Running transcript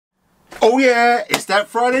Oh yeah, it's that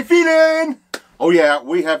Friday feeling. Oh yeah,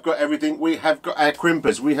 we have got everything. We have got our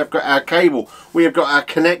crimpers, we have got our cable, we have got our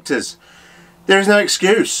connectors. There is no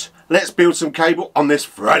excuse. Let's build some cable on this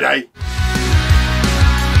Friday.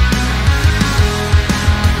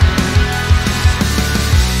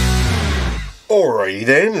 Alrighty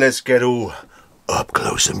then, let's get all up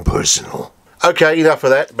close and personal. Okay, enough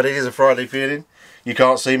of that, but it is a Friday feeling. You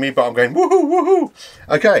can't see me, but I'm going woohoo, woohoo.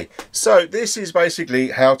 Okay, so this is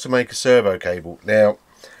basically how to make a servo cable. Now,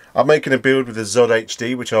 I'm making a build with a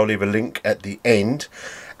ZOHD, which I'll leave a link at the end.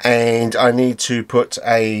 And I need to put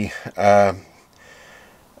a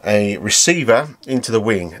receiver into the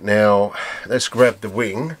wing. Now, let's grab the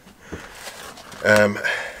wing.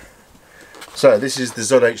 So this is the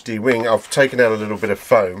ZOHD wing. I've taken out a little bit of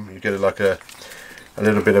foam. You get like a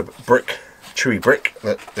little bit of brick, chewy brick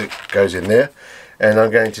that goes in there. And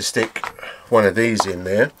I'm going to stick one of these in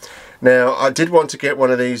there. Now, I did want to get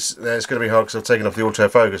one of these. It's going to be hard because I've taken off the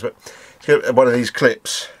autofocus, but get one of these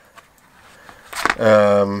clips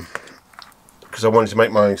because I wanted to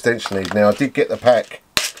make my own extension lead. Now, I did get the pack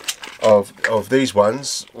of these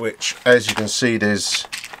ones, which, as you can see, there's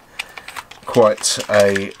quite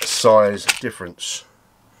a size difference.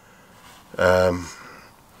 I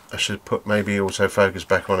should put maybe autofocus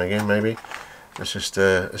back on again. Maybe let's just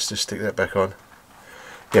stick that back on.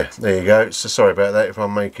 Yeah, there you go. So sorry about that if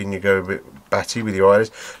I'm making you go a bit batty with your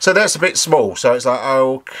eyes. So that's a bit small, so it's like,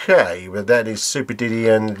 okay, but that is super diddy,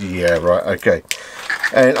 and yeah, right, okay.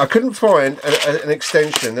 And I couldn't find an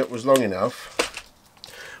extension that was long enough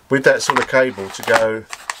with that sort of cable to go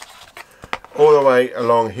all the way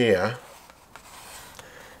along here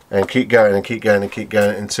and keep going and keep going and keep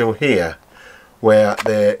going until here, where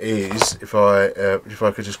there is, if I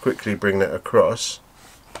could just quickly bring that across.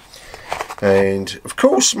 And of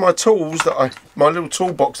course my tools my little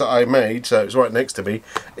toolbox that I made, so it's right next to me,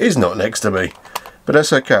 is not next to me, but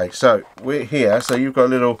that's okay. So we're here, so you've got a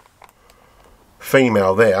little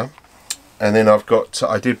female there, and then I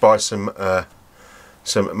did buy some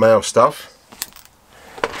male stuff,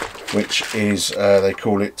 which is they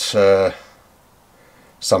call it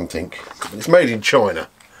something. It's made in China.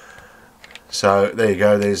 So there you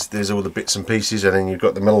go. There's all the bits and pieces, and then you've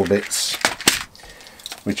got the metal bits,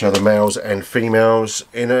 which are the males and females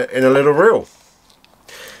in a little reel.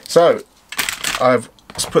 So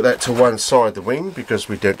let's put that to one side, the wing, because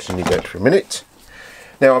we don't need that for a minute.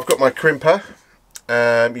 Now I've got my crimper.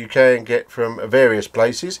 You can get from various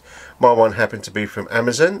places. My one happened to be from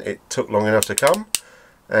Amazon. It took long enough to come,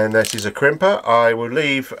 and that is a crimper. I will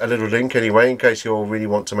leave a little link anyway in case you all really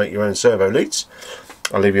want to make your own servo leads.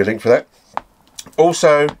 I'll leave you a link for that.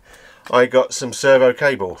 Also, I got some servo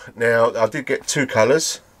cable. Now, I did get two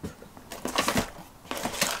colours,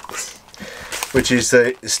 which is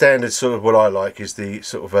the standard sort of what I like, is the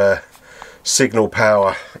sort of signal,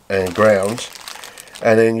 power and ground.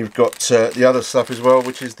 And then you've got the other stuff as well,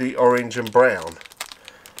 which is the orange and brown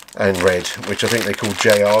and red, which I think they call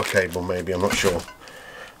JR cable maybe, I'm not sure.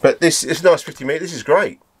 But this is nice 50 metre, this is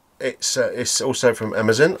great. It's also from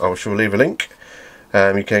Amazon. I shall leave a link.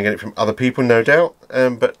 You can get it from other people, no doubt,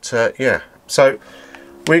 but yeah, so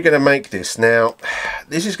we're going to make this. Now,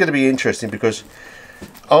 this is going to be interesting because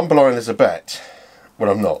I'm blind as a bat. Well,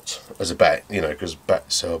 I'm not as a bat, you know, because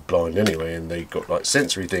bats are blind anyway, and they've got like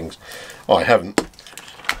sensory things. I haven't,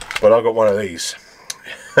 but I've got one of these.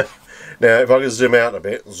 Now, if I can zoom out a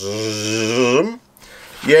bit, zoom.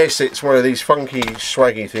 Yes, it's one of these funky,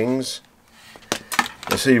 swaggy things.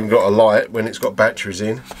 It's even got a light when it's got batteries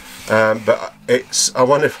in. But I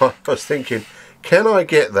wonder if I was thinking, can I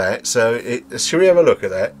get that? So shall we have a look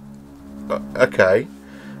at that? Okay,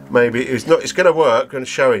 maybe it's going to work. I'm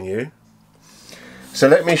showing you. So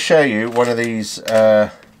let me show you one of these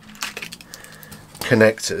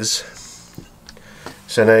connectors.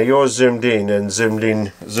 So now you're zoomed in and zoomed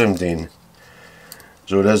in, zoomed in.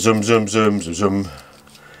 So there's zoom, zoom, zoom, zoom, zoom.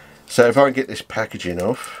 So if I get this packaging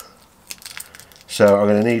off. So I'm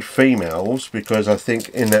going to need females, because I think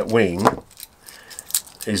in that wing,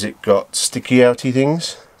 is it got sticky outy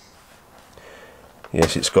things?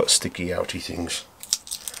 Yes, it's got sticky outy things.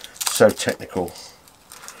 So technical.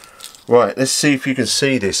 Right, let's see if you can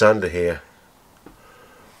see this under here.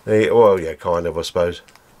 Well, yeah, kind of, I suppose.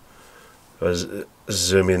 I'll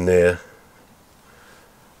zoom in there.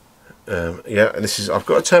 Yeah, and this is. I've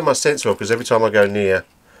got to turn my sensor off because every time I go near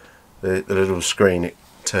the little screen, it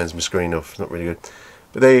turns my screen off. Not really good,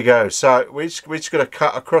 but there you go. So we're just going to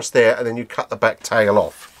cut across there, and then you cut the back tail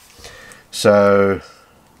off. So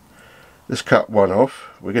let's cut one off.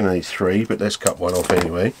 We're going to need three, but let's cut one off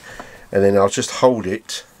anyway, and then I'll just hold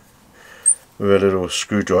it with a little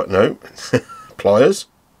screwdriver, no, pliers,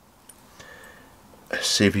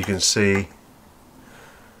 see if you can see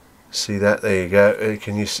that. There you go.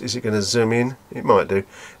 Can you? Is it going to zoom in? It might do.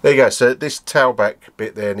 There you go. So this tailback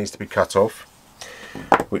bit there needs to be cut off,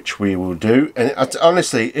 which we will do. And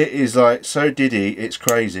honestly, it is like so diddy, it's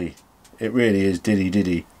crazy. It really is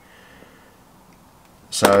diddy.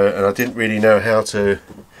 So, and I didn't really know how to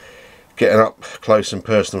get an up close and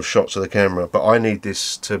personal shots of the camera, but I need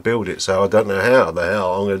this to build it, so I don't know how the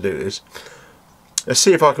hell I'm going to do this. Let's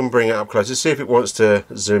see if I can bring it up close. Let's see if it wants to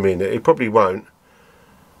zoom in. It probably won't.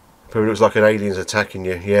 Probably looks like an alien's attacking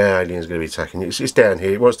you. Yeah, alien's going to be attacking you. It's down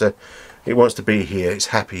here. It wants to be here. It's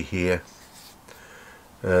happy here.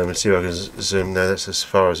 Let's see if I can zoom. No, that's as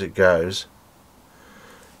far as it goes.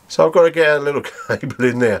 So I've got to get a little cable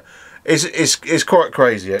in there. It's quite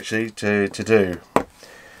crazy actually to do.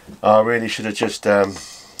 I really should have just I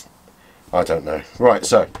don't know. Right,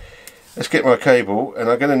 so let's get my cable, and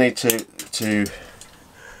I'm going to need to.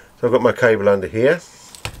 So I've got my cable under here.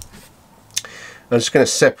 I'm just going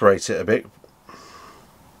to separate it a bit.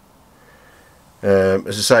 As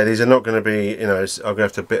I say, these are not going to be, you know, I'm going to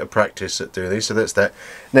have to bit of practice at doing these, so that's that.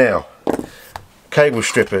 Now, cable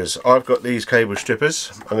strippers. I've got these cable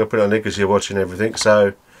strippers. I'm going to put it on there because you're watching everything.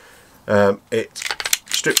 So it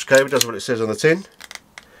strips cable, does what it says on the tin.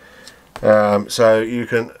 So you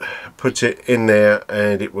can put it in there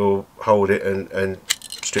and it will hold it and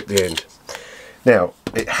strip the end. Now,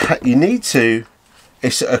 you need to,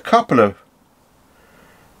 it's a couple of,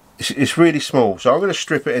 it's really small, so I'm going to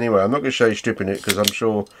strip it anyway. I'm not going to show you stripping it because I'm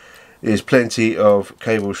sure there's plenty of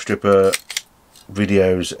cable stripper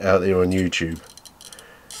videos out there on YouTube,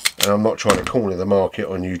 and I'm not trying to corner the market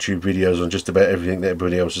on YouTube videos on just about everything that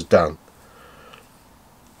everybody else has done,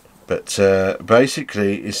 but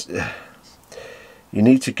basically it's you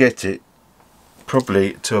need to get it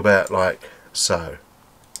probably to about like so.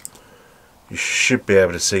 You should be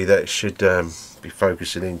able to see that. It should be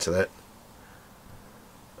focusing into that.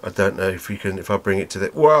 I don't know if you can, if I bring it to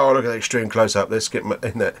that. Wow, look at that extreme close up. Let's get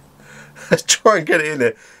in there. Let's try and get it in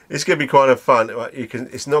there. It's going to be quite a fun. You can.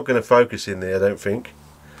 It's not going to focus in there, I don't think.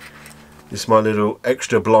 This is my little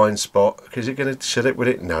extra blind spot. Is it going to shut it with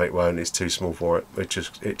it? No, it won't. It's too small for it. It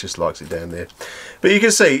just likes it down there. But you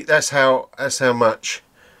can see that's how much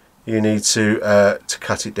you need to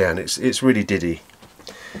cut it down. It's really diddy.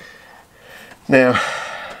 Now.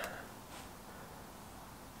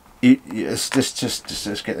 Let's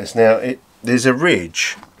get this now. There's a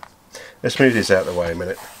ridge. Let's move this out of the way a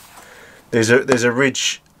minute. There's a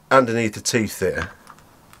ridge underneath the teeth there.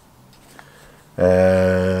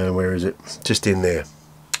 Where is it? Just in there.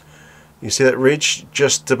 You see that ridge?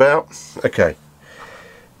 Just about. Okay.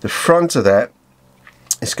 The front of that.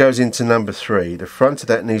 This goes into number 3. The front of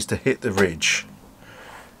that needs to hit the ridge.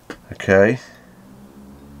 Okay.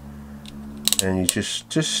 And you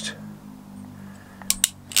just.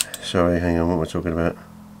 Sorry, hang on, what am I talking about?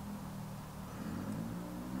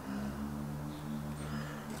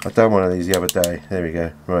 I've done one of these the other day. There we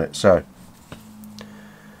go. Right, so.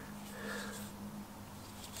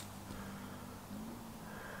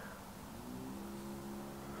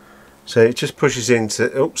 So it just pushes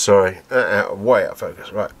into, oops, sorry, way out of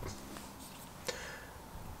focus, right.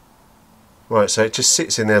 Right, so it just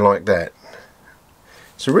sits in there like that.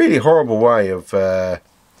 It's a really horrible way of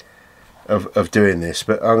doing this,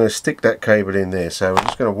 but I'm going to stick that cable in there, so I'm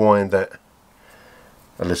just going to wind that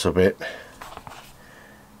a little bit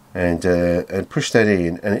and push that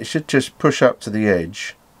in, and it should just push up to the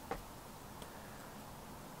edge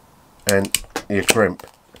and you crimp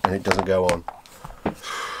and it doesn't go on.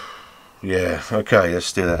 Yeah, okay,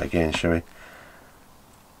 let's do that again, shall we?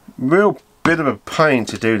 Real bit of a pain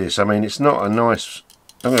to do this. I mean, it's not a nice.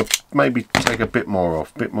 I'm going to maybe take a bit more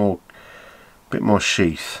off, bit more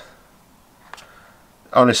sheath.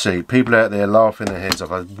 Honestly, people out there laughing their heads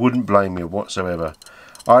off. I wouldn't blame you whatsoever.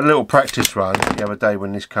 I had a little practice run the other day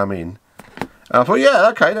when this come in. And I thought, yeah,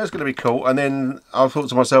 okay, that's going to be cool. And then I thought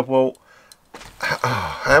to myself, well,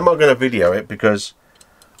 how am I going to video it? Because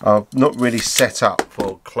I'm not really set up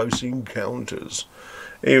for close encounters.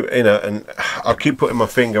 You know, and I keep putting my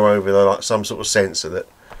finger over the, like some sort of sensor that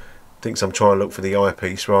thinks I'm trying to look for the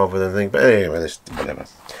eyepiece rather than thing. But anyway, this, whatever.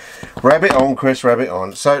 Rabbit on, Chris, rabbit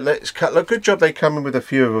on. So let's cut. Look, good job they come in with a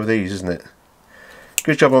few of these, isn't it?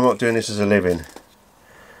 Good job I'm not doing this as a living.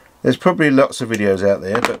 There's probably lots of videos out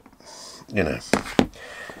there, but you know,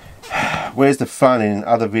 where's the fun in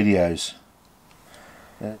other videos?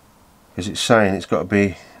 Because it's saying it's got to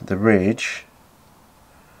be the ridge.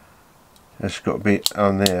 That's got to be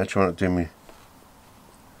on there. Trying to do me.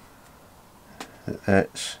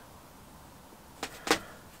 That's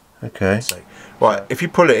okay. Right, if you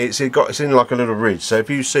pull it, it's in like a little ridge. So if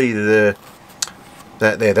you see the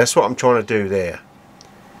that there. That's what I'm trying to do there.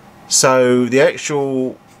 So the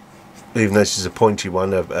actual, even though this is a pointy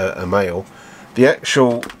one, a male, the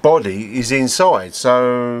actual body is inside.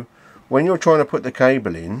 So when you're trying to put the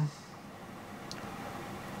cable in,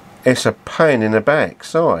 it's a pain in the back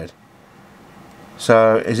side.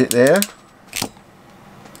 So is it there?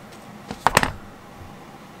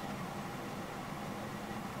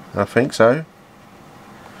 I think so.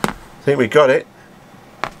 I think we got it.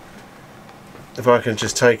 If I can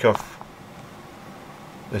just take off,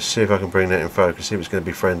 let's see if I can bring that in focus, see if it's going to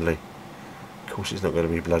be friendly. Of course it's not going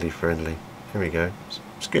to be bloody friendly. Here we go.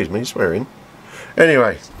 Excuse me, swearing.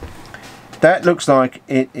 Anyway, that looks like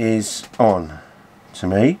it is on to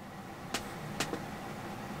me.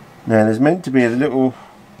 Now there's meant to be a little,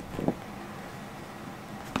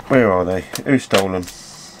 where are they? Who stole them?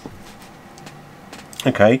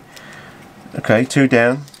 Okay, okay, 2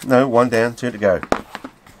 down, no, 1 down, 2 to go.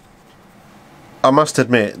 I must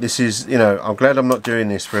admit, this is, you know, I'm glad I'm not doing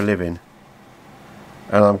this for a living,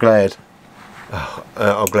 and I'm glad,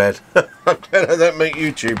 I'm glad I don't make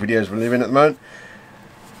YouTube videos for a living at the moment,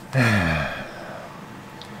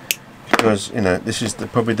 because, you know, this is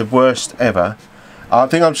probably the worst ever. I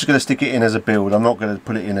think I'm just going to stick it in as a build. I'm not going to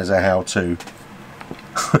put it in as a how-to.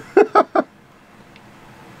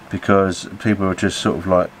 Because people are just sort of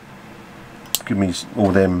like, give me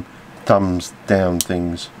all them thumbs down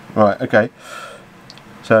things. Right, okay.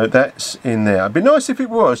 So that's in there. It'd be nice if it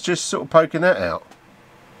was just sort of poking that out.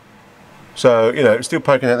 So, you know, it's still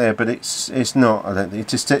poking out there, but it's not. I don't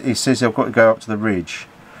think. It says I've got to go up to the ridge,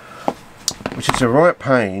 which is a right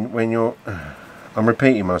pain when you're. I'm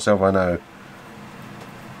repeating myself, I know.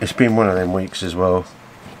 It's been one of them weeks as well.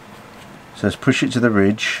 So let's push it to the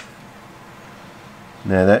ridge.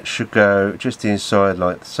 Now that should go just inside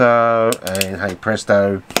like so, and hey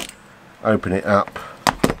presto, open it up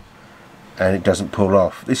and it doesn't pull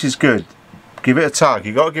off. This is good. Give it a tug.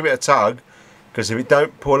 You got to give it a tug, because if it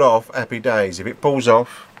don't pull off, happy days. If it pulls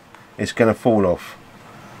off, it's going to fall off.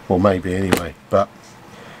 Well, maybe anyway. But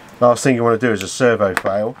last thing you want to do is a servo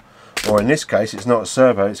fail, or in this case, it's not a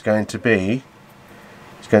servo. It's going to be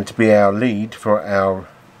our lead for our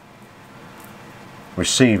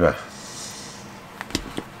receiver.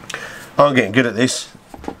 I'm getting good at this.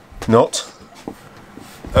 Not.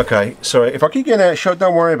 Okay, sorry. If I keep getting out of shot,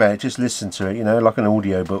 don't worry about it. Just listen to it, you know, like an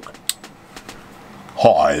audio book.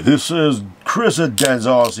 Hi, this is Chris at Dad's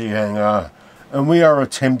RC Hangar, and we are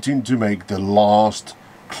attempting to make the last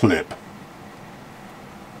clip.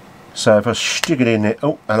 So if I stick it in there,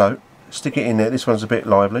 oh, hello. Stick it in there. This one's a bit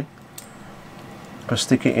lively. If I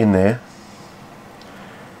stick it in there,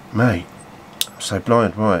 mate, I'm so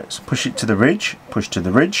blind. Right, so push it to the ridge. Push to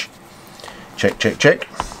the ridge. Check, check, check.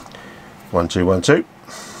 1, 2, 1, 2.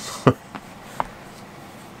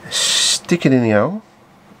 Stick it in the hole.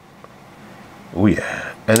 Oh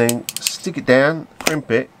yeah. And then stick it down,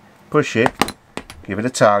 crimp it, push it, give it a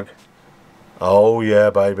tug. Oh yeah,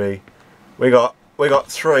 baby. We got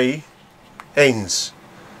 3 ends.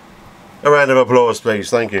 A round of applause,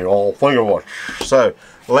 please. Thank you. Oh, thank you very much. So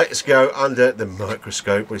let's go under the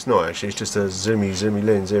microscope. Well, it's not actually. It's just a zoomy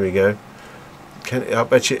lens. Here we go. I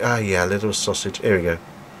bet you, ah yeah, a little sausage. Here we go.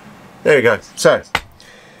 There we go. So,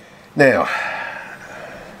 now,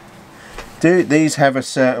 do these have a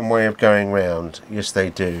certain way of going round? Yes, they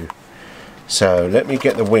do. So, let me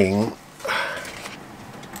get the wing.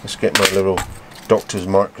 Let's get my little doctor's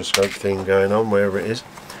microscope thing going on, wherever it is.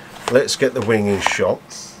 Let's get the wing in shot.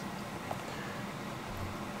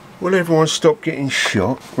 Will everyone stop getting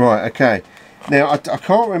shot? Right, okay. Now, I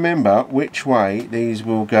can't remember which way these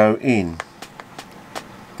will go in.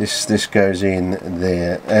 This goes in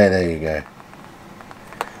there. There you go.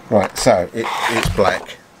 Right, so it's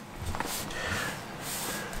black.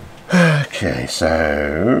 Okay,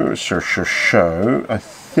 so I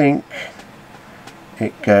think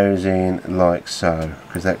it goes in like so,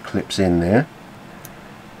 because that clips in there.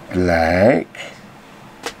 Black.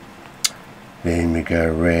 Then we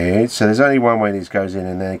go red. So there's only one way this goes in,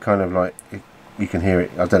 and then it kind of like, you can hear it.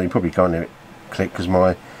 I don't know, you probably can't hear it click because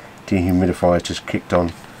my dehumidifier just kicked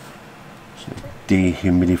on.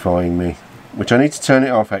 Dehumidifying me, which I need to turn it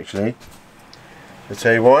off actually. I'll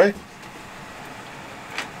tell you why.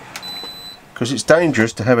 Because it's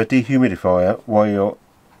dangerous to have a dehumidifier while you're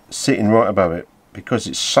sitting right above it, because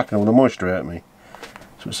it's sucking all the moisture out of me.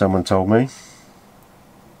 That's what someone told me.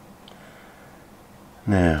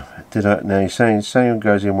 Now, now you're saying it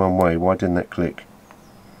goes in one way. Why didn't that click?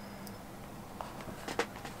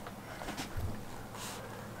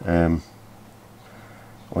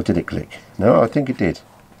 Or did it click? No, I think it did.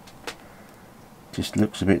 Just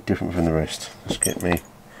looks a bit different from the rest. Let's get me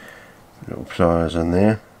Little pliers in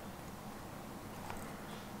there.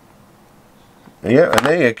 Yeah, and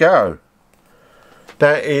there you go.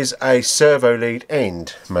 That is a servo lead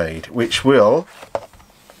end made, which will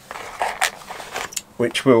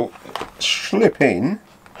slip in,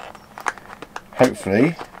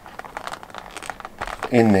 hopefully,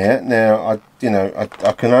 in there. Now, I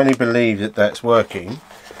can only believe that that's working,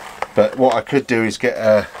 but what I could do is get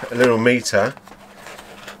a little meter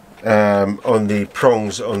on the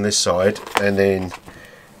prongs on this side, and then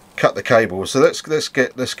cut the cable. So let's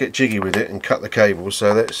get jiggy with it and cut the cable.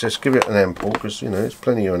 So let's just give it an ample, because there's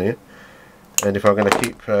plenty on here, and if I'm going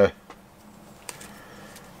to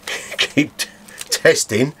keep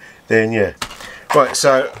testing, then yeah. Right,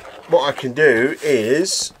 so what I can do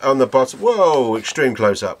is on the bottom, whoa, extreme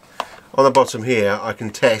close up, on the bottom here I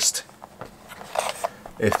can test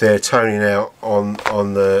if they're toning out on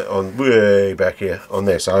way back here on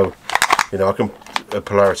there. So I can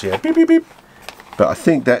polarity here, beep beep beep. But I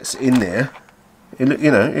think that's in there.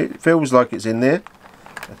 It feels like it's in there.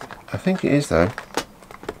 I think it is though.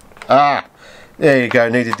 Ah, there you go.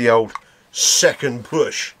 Needed the old second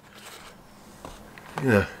push.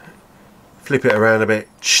 Flip it around a bit,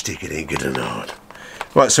 stick it in good and hard.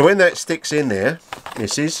 Right, so when that sticks in there,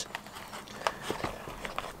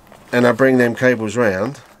 and I bring them cables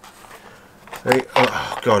round.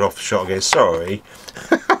 Oh God, off the shot again. Sorry.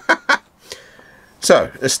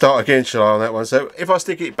 So let's start again, shall I, on that one? So if I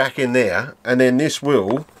stick it back in there, and then this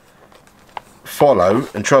will follow,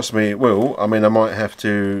 and trust me, it will. I mean, I might have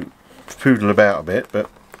to poodle about a bit, but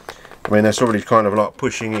I mean that's already kind of like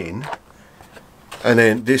pushing in, and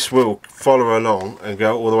then this will follow along and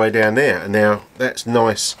go all the way down there. And now that's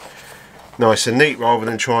nice and neat, rather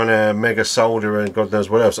than trying to mega solder and God knows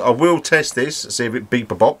what else. I will test this, see if it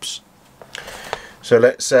beeper bops. So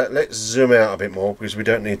let's zoom out a bit more, because we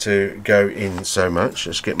don't need to go in so much.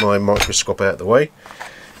 Let's get my microscope out of the way.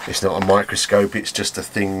 It's not a microscope, it's just a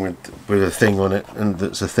thing with a thing on it, and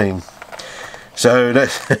that's a thing. So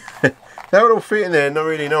that would all fit in there. Not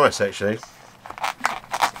really nice actually.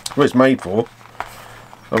 What it's made for.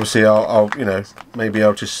 Obviously I'll maybe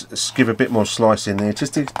I'll just give a bit more slice in there,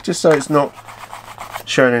 just so it's not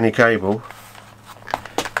showing any cable,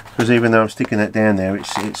 because even though I'm sticking that down there,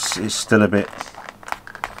 it's still a bit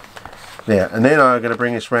there. And then I'm going to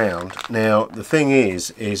bring this round. Now the thing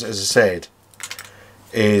is as I said,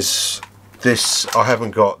 is this, I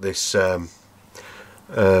haven't got this let's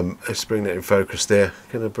bring that in focus there.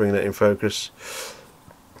 Can I bring that in focus?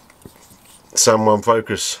 Someone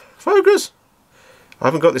focus. I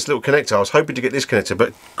haven't got this little connector. I was hoping to get this connector,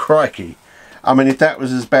 but crikey, I mean, if that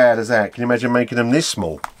was as bad as that, can you imagine making them this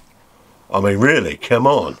small? I mean, really, come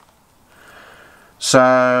on.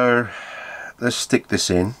 So let's stick this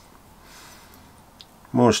in.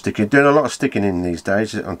 More sticking. Doing a lot of sticking in these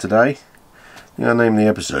days on today. I'll name the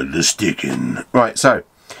episode The Sticking. Right, so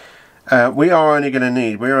we're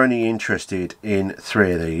only interested in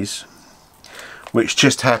 3 of these, which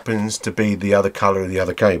just happens to be the other colour of the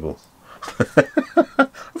other cable.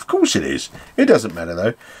 Of course it is. It doesn't matter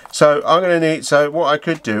though. So I'm going to need, so what I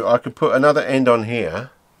could do, I could put another end on here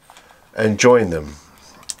and join them.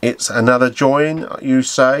 It's another join, you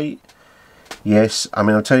say? Yes. I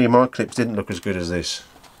mean, I'll tell you, my clips didn't look as good as this.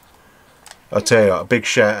 I'll tell you, a big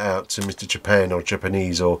shout out to Mr. Japan or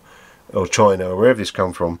Japanese or China or wherever this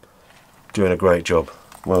come from. Doing a great job.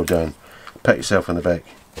 Well done. Pat yourself on the back.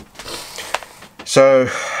 So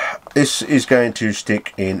this is going to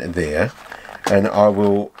stick in there, and I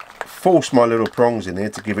will force my little prongs in there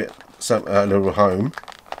to give it a little home.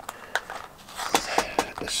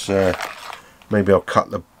 Maybe I'll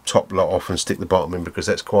cut the top lot off and stick the bottom in, because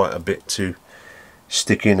that's quite a bit to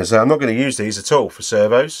stick in. As I'm not going to use these at all for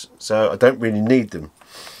servos, so I don't really need them.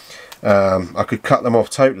 I could cut them off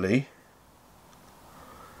totally.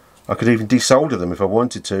 I could even desolder them if I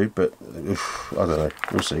wanted to, but I don't know,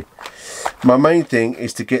 we'll see. My main thing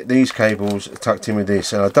is to get these cables tucked in with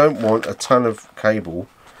this, and I don't want a ton of cable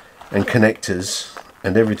and connectors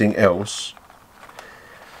and everything else.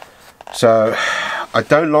 So I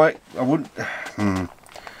don't like, I wouldn't,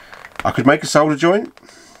 I could make a solder joint.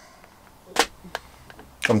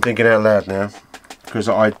 I'm thinking out loud now, because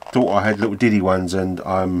I thought I had little diddy ones, and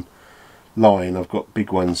I'm lying, I've got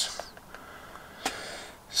big ones.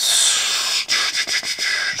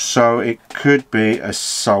 So it could be a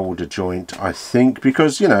solder joint, I think,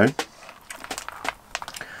 because I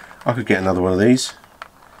could get another one of these,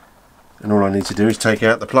 and all I need to do is take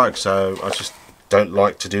out the plug. So I just don't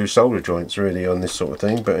like to do solder joints really on this sort of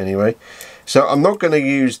thing, but anyway, so I'm not going to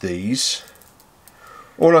use these.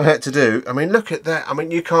 All I had to do, I mean, look at that. I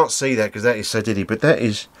mean, you can't see that because that is so diddy, but that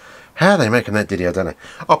is How are they making that diddy? I don't know.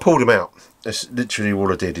 I pulled them out. That's literally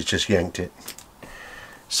all I did, is just yanked it.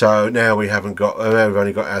 So now we haven't got, we've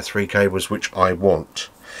only got our 3 cables, which I want.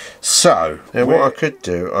 So now what I could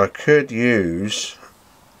do, I could use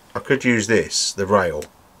this, the rail,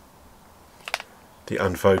 the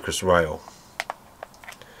unfocused rail,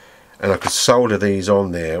 and I could solder these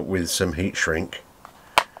on there with some heat shrink,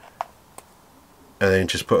 and then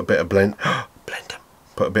just put a bit of blend them.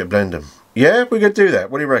 Put a bit of blend them. Yeah, we could do that.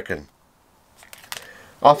 What do you reckon?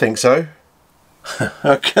 I think so.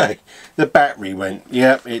 Okay, the battery went.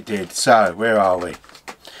 Yep, it did. So where are we?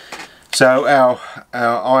 So our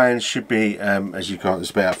iron should be, as you can't, it's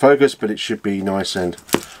a bit out of focus, but it should be nice and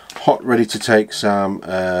hot, ready to take some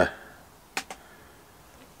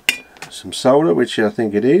solder, which I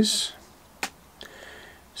think it is.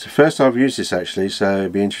 It's the first time I've used this actually, so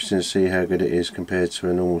it'd be interesting to see how good it is compared to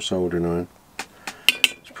a normal soldering iron.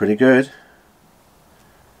 It's pretty good.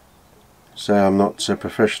 So I'm not a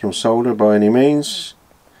professional solderer by any means,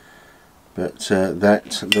 but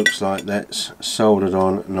that looks like that's soldered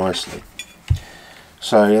on nicely.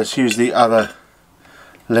 So let's use the other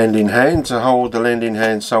lending hand to hold the lending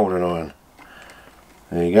hand soldering iron.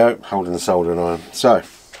 There you go, holding the soldering iron. So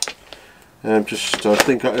I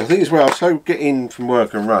think it's where I so get in from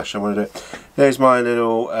work and rush. I want to do it. There's my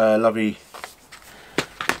little lovely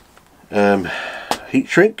heat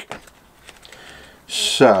shrink.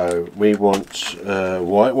 So we want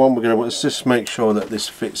white one. Let's just make sure that this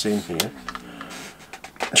fits in here.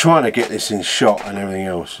 Trying to get this in shot and everything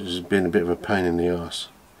else has been a bit of a pain in the arse.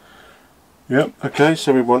 Yep. Okay.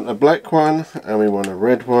 So we want a black one, and we want a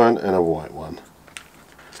red one, and a white one.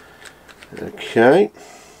 Okay.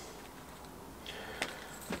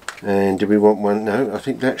 And do we want one? No, I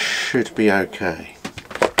think that should be okay.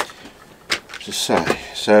 To say.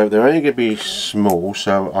 So they're only going to be small,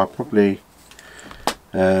 so I'll probably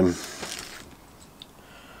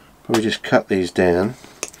just cut these down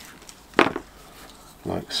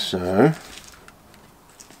like so,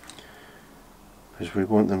 because we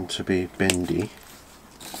want them to be bendy,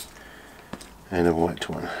 and a white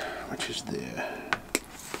one which is there.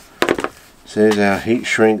 So there's our heat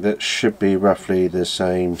shrink. That should be roughly the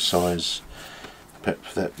same size, but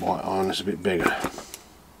that white iron is a bit bigger.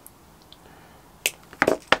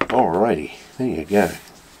 Alrighty, there you go.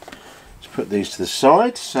 Put these to the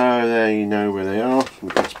side so they know where they are. We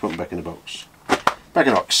can just put them back in the box. Back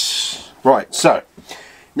in the box. Right, so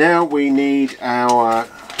now we need our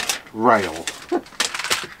rail.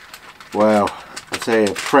 Well, I tell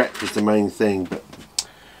you, prep is the main thing, but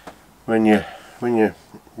when you're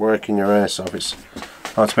working your ass off, it's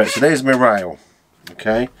hard to prep. So there's my rail.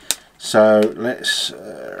 Okay, so let's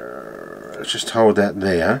just hold that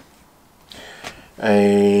there.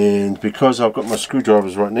 And because I've got my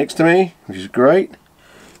screwdrivers right next to me, which is great.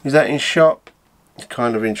 Is that in shot? It's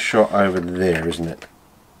kind of in shot over there, isn't it?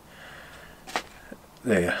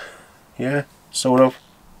 There. Yeah, sort of.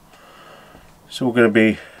 It's all going to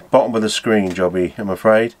be bottom of the screen jobby, I'm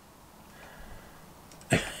afraid.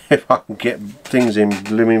 If I can get things in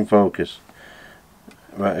blooming focus.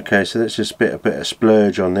 Right, okay, so let's just put a bit of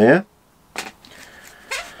splurge on there.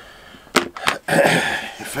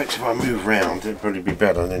 In fact, if I move round, it'd probably be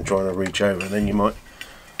better than trying to reach over, and then you might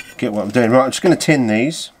get what I'm doing. Right, I'm just going to tin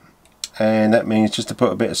these, and that means just to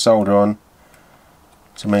put a bit of solder on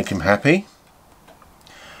to make them happy,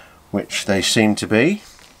 which they seem to be.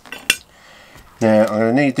 Now, I'm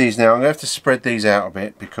going to need these now. I'm going to have to spread these out a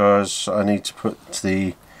bit because I need to put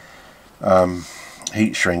the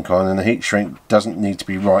heat shrink on, and the heat shrink doesn't need to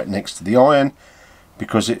be right next to the iron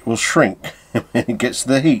because it will shrink when it gets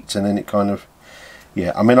the heat, and then it kind of,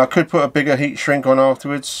 yeah, I mean I could put a bigger heat shrink on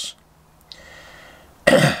afterwards,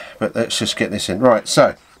 but let's just get this in. Right,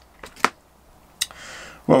 so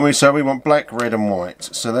what we say, we want black, red and white.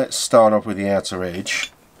 So let's start off with the outer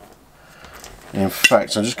edge. In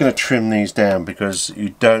fact, I'm just going to trim these down because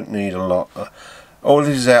you don't need a lot. All of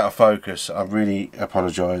this is out of focus. I really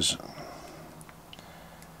apologise.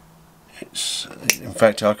 In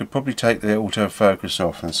fact, I could probably take the autofocus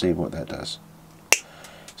off and see what that does.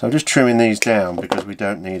 So I'm just trimming these down because we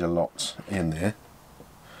don't need a lot in there.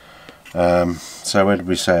 So where did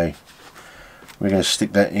we say? We're going to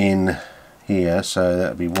stick that in here, so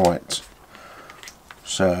that'll be white.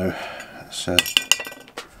 So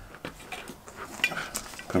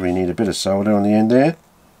probably need a bit of solder on the end there.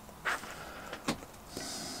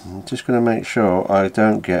 I'm just going to make sure I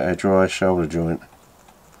don't get a dry shoulder joint.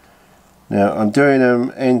 Now I'm doing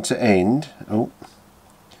them end to end. Oh,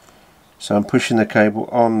 so I'm pushing the cable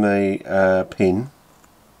on the pin,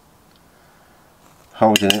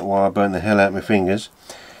 holding it while I burn the hell out of my fingers.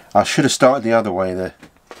 I should have started the other way there.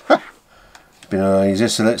 been a lot easier,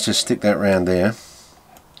 so let's just stick that round there,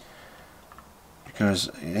 because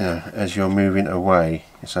you know, as you're moving away.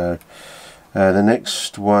 So the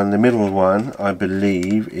next one, the middle one, I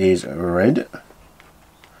believe is red.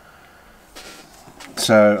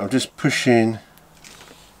 So I'm just pushing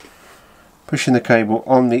the cable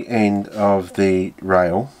on the end of the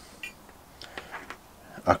rail.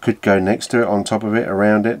 I could go next to it, on top of it,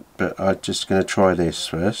 around it, but I'm just going to try this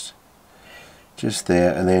first. Just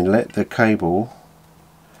there, and then let the cable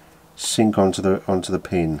sink onto the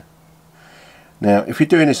pin. Now, if you're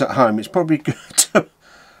doing this at home, it's probably good to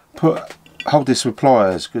hold this with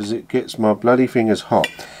pliers, because it gets my bloody fingers hot.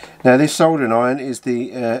 Now, this soldering iron is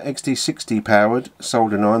the XT60 powered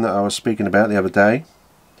soldering iron that I was speaking about the other day.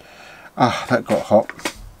 Ah, that got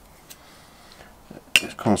hot.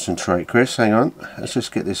 Let's concentrate, Chris. Hang on. Let's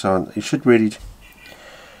just get this on. You should really.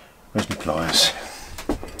 Where's my pliers?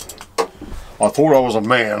 I thought I was a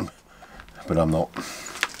man, but I'm not.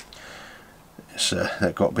 It's,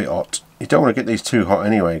 that got a bit hot. You don't want to get these too hot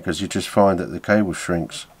anyway, because you just find that the cable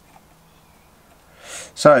shrinks.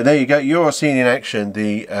 So there you go. You're seeing in action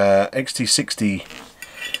the XT60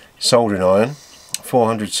 soldering iron,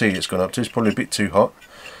 400C. It's gone up to. It's probably a bit too hot.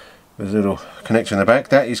 There's a little connection in the back.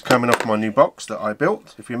 That is coming off my new box that I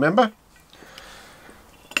built, if you remember.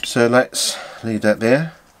 So let's leave that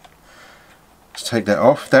there. Let's take that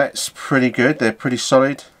off. That's pretty good. They're pretty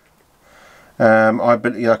solid. I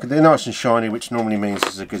believe, yeah, they're nice and shiny, which normally means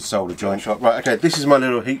it's a good solder joint shot. Right, okay, this is my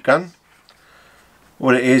little heat gun.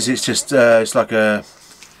 What it is, it's just it's like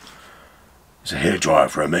it's a hairdryer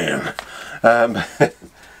for a man.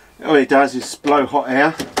 All it does is blow hot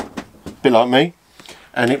air, a bit like me,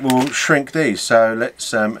 and it will shrink these. So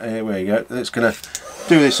let's here we go. Let's gonna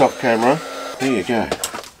do this off camera. There you go.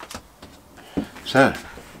 So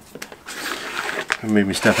move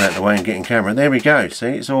my stuff out of the way and get in camera. There we go. See,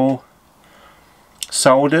 it's all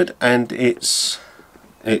soldered, and it's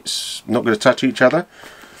not going to touch each other.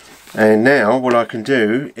 And now what I can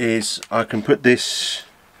do is I can put this,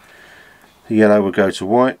 the yellow will go to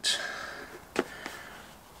white.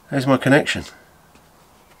 There's my connection.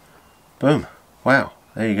 Boom. Wow,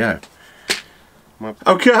 there you go.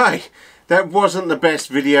 Okay, that wasn't the best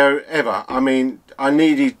video ever. I mean, I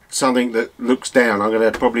needed something that looks down. I'm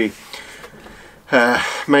going to probably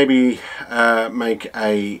maybe make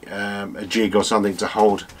a jig or something to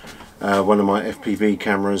hold one of my FPV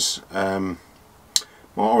cameras, my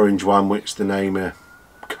orange one, which the name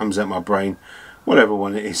comes out my brain, whatever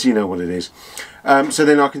one it is, you know what it is. So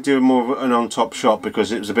then I can do more of an on top shot,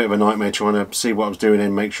 because it was a bit of a nightmare trying to see what I was doing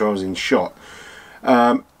and make sure I was in shot.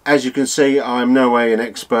 As you can see, I'm no way an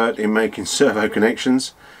expert in making servo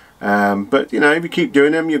connections, but you know, if you keep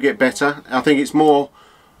doing them you'll get better. I think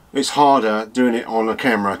it's harder doing it on a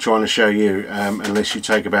camera trying to show you, unless you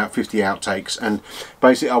take about 50 outtakes. And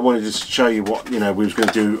basically I wanted to show you what, you know, we was going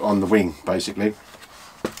to do on the wing, basically,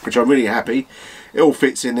 which I'm really happy it all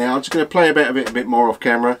fits in there. I'm just going to play about a bit more off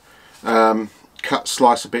camera,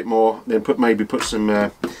 slice a bit more, then maybe put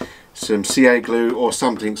some CA glue or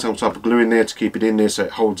something, some type of glue in there to keep it in there so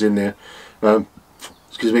it holds in there,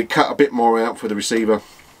 because we cut a bit more out for the receiver,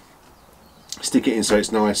 stick it in so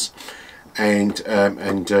it's nice, and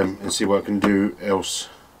see what I can do else.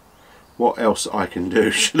 What else I can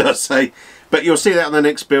do, should I say? But you'll see that on the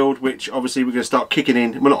next build, which obviously we're going to start kicking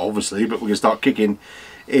in. Well, not obviously, but we're going to start kicking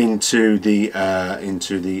into the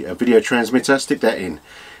video transmitter. Stick that in.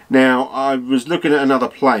 Now, I was looking at another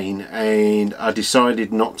plane and I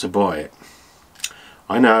decided not to buy it.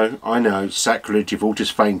 I know, sacrilege. You've all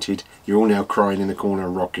just fainted. You're all now crying in the corner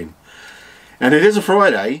and rocking. And it is a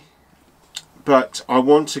Friday, but I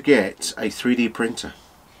want to get a 3D printer.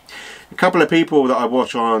 A couple of people that I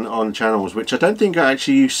watch on channels, which I don't think I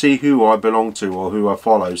actually see who I belong to or who I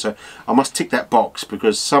follow, so I must tick that box,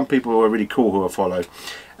 because some people are really cool who I follow,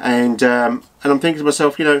 and I'm thinking to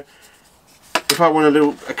myself, you know, if I want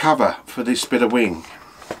a cover for this bit of wing,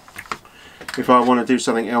 if I want to do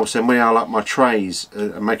something else, and when I like my trays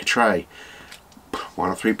and make a tray, why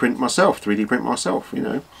not 3D print myself, you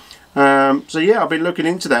know. So yeah, I've been looking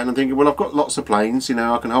into that and I'm thinking, well, I've got lots of planes, you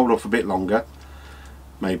know, I can hold off a bit longer,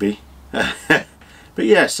 maybe. But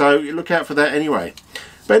yeah, so look out for that anyway.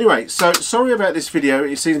 But anyway, so sorry about this video,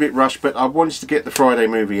 it seems a bit rushed, but I wanted to get the Friday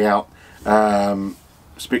movie out.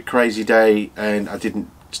 It's a bit crazy day and I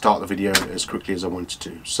didn't start the video as quickly as I wanted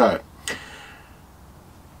to. So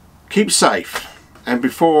keep safe, and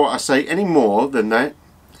before I say any more than that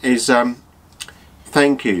is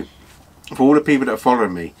thank you for all the people that are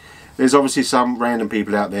following me. There's obviously some random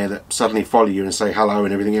people out there that suddenly follow you and say hello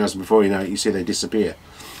and everything else, and before you know it, you see they disappear.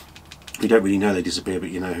 You don't really know they disappear,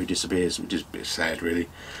 but you know who disappears, which is a bit sad, really.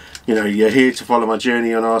 you know, you're here to follow my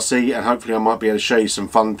journey on RC, and hopefully I might be able to show you some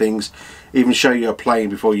fun things, even show you a plane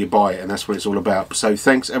before you buy it, and that's what it's all about. So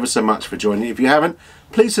thanks ever so much for joining. If you haven't,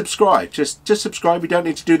 please subscribe. Just subscribe. You don't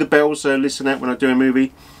need to do the bell, so listen out when I do a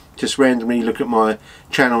movie. Just randomly look at my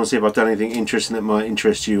channel and see if I've done anything interesting that might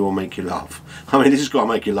interest you or make you laugh. I mean, this has got to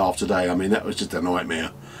make you laugh today. I mean, that was just a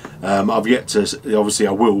nightmare. I've yet to, obviously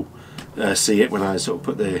I will see it when I sort of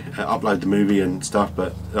put the upload the movie and stuff,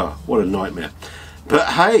 but oh, what a nightmare. But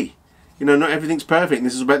hey, you know, not everything's perfect.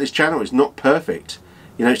 This is about this channel. It's not perfect.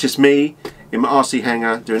 You know, it's just me in my RC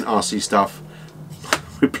hangar doing RC stuff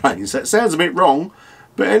with planes. That sounds a bit wrong,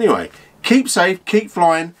 but anyway, keep safe, keep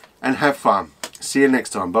flying, and have fun. See you next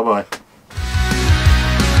time. Bye bye.